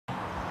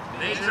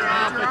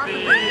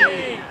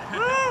Naturopathy!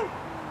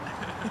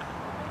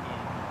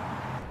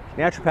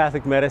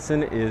 Naturopathic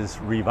medicine is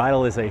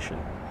revitalization.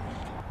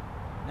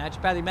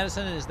 Naturopathic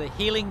medicine is the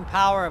healing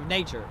power of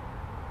nature.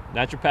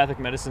 Naturopathic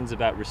medicine is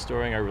about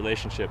restoring our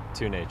relationship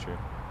to nature.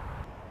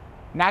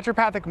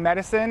 Naturopathic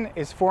medicine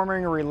is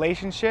forming a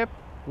relationship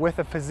with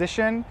a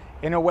physician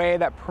in a way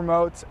that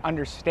promotes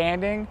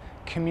understanding,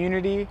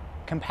 community,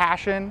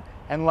 compassion,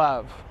 and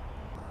love.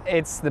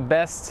 It's the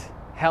best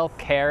health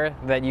care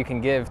that you can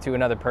give to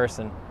another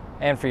person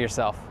and for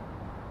yourself.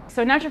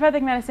 So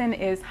naturopathic medicine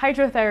is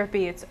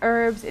hydrotherapy, it's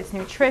herbs, it's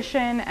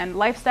nutrition and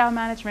lifestyle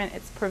management,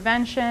 it's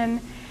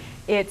prevention,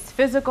 it's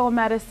physical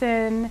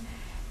medicine,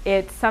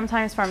 it's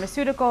sometimes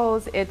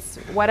pharmaceuticals, it's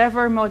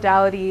whatever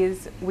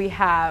modalities we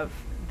have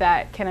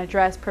that can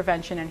address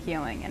prevention and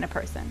healing in a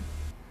person.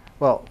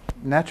 Well,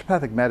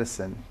 naturopathic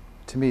medicine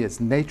to me is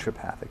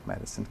naturopathic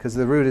medicine because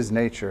the root is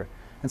nature.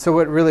 And so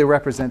what it really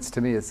represents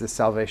to me is the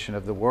salvation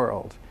of the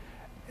world.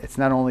 It's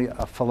not only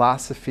a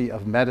philosophy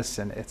of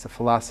medicine, it's a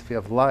philosophy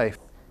of life.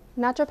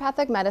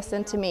 Naturopathic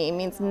medicine to me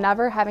means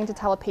never having to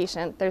tell a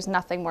patient there's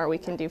nothing more we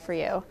can do for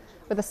you.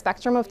 With the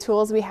spectrum of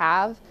tools we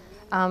have,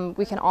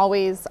 we can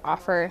always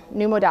offer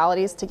new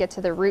modalities to get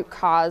to the root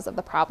cause of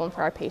the problem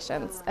for our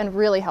patients and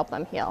really help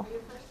them heal.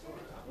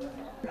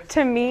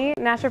 To me,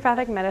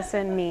 naturopathic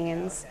medicine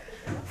means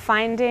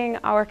finding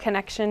our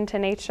connection to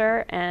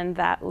nature and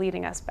that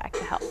leading us back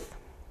to health.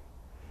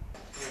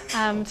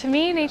 To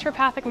me,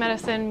 naturopathic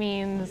medicine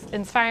means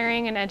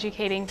inspiring and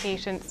educating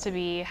patients to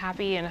be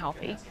happy and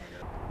healthy.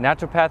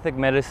 Naturopathic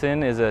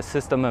medicine is a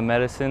system of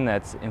medicine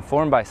that's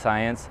informed by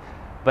science,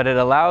 but it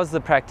allows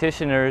the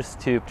practitioners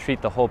to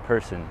treat the whole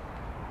person.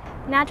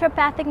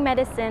 Naturopathic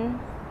medicine,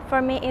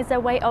 for me, is a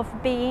way of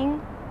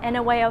being and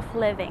a way of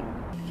living.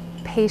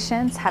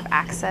 Patients have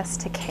access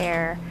to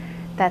care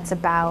that's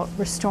about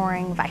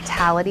restoring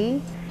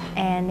vitality,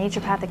 and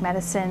naturopathic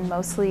medicine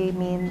mostly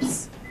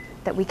means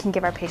that we can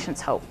give our patients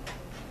hope.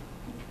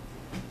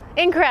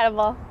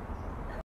 Incredible!